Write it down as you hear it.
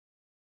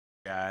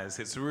Guys,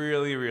 it's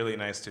really, really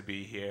nice to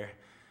be here.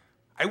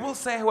 I will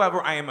say,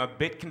 however, I am a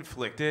bit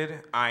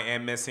conflicted. I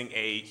am missing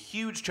a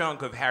huge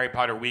chunk of Harry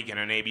Potter weekend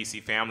on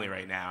ABC Family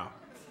right now.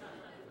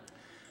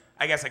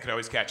 I guess I could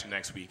always catch it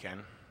next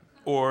weekend.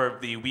 Or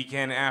the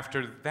weekend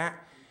after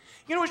that.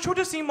 You know, it sure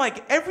does seem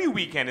like every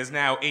weekend is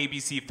now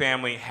ABC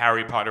Family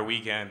Harry Potter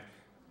weekend.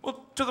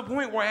 Well, to the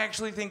point where I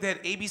actually think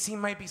that ABC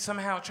might be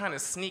somehow trying to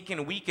sneak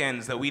in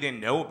weekends that we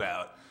didn't know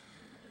about.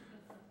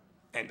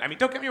 And, I mean,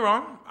 don't get me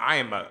wrong,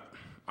 I'm a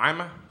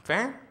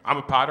fan. I'm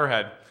a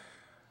Potterhead.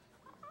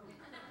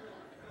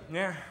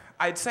 Yeah,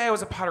 I'd say I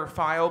was a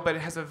Potterphile, but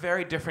it has a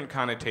very different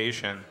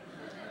connotation.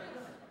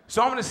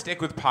 So I'm gonna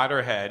stick with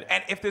Potterhead,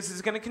 and if this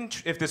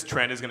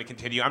trend is gonna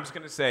continue, I'm just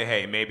gonna say,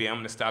 hey, maybe I'm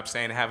gonna stop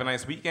saying have a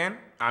nice weekend.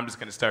 I'm just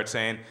gonna start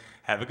saying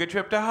have a good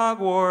trip to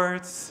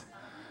Hogwarts.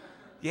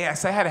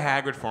 Yes, I had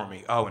Hagrid for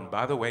me. Oh, and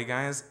by the way,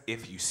 guys,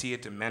 if you see a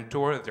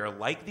Dementor, they're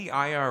like the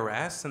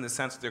IRS in the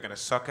sense that they're gonna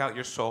suck out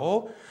your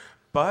soul,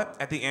 but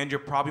at the end, you're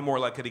probably more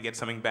likely to get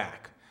something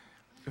back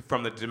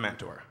from the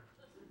Dementor.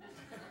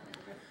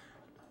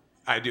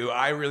 I do.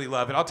 I really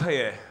love it. I'll tell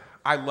you,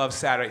 I love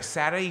Saturday.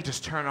 Saturday, you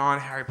just turn on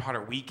Harry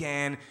Potter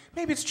weekend.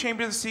 Maybe it's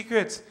Chamber of the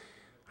Secrets.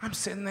 I'm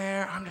sitting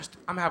there.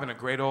 I'm having a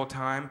great old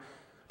time.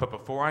 But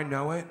before I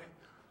know it,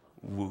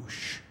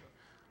 whoosh.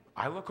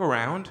 I look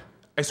around.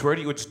 I swear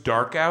to you, it's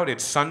dark out.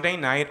 It's Sunday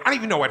night. I don't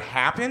even know what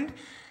happened.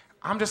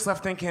 I'm just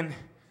left thinking,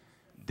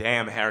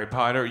 damn, Harry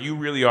Potter, you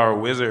really are a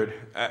wizard.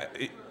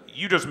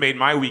 You just made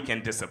my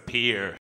weekend disappear.